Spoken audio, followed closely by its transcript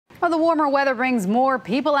Well, the warmer weather brings more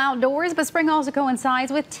people outdoors, but spring also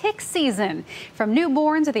coincides with tick season. From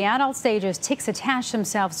newborns to the adult stages, ticks attach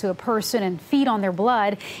themselves to a person and feed on their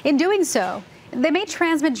blood. In doing so, they may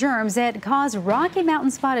transmit germs that cause Rocky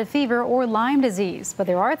Mountain spotted fever or Lyme disease. But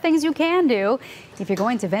there are things you can do if you're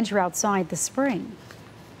going to venture outside this spring.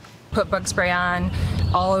 Put bug spray on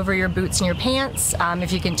all over your boots and your pants.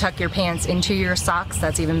 If you can tuck your pants into your socks,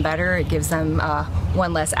 that's even better. It gives them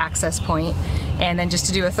one less access point. And then just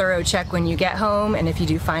to do a thorough check when you get home, and if you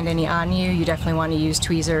do find any on you, you definitely want to use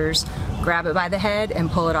tweezers, grab it by the head and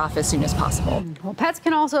pull it off as soon as possible. Well, pets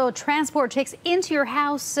can also transport ticks into your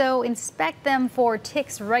house, so inspect them for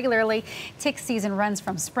ticks regularly. Tick season runs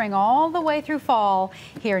from spring all the way through fall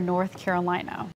here in North Carolina.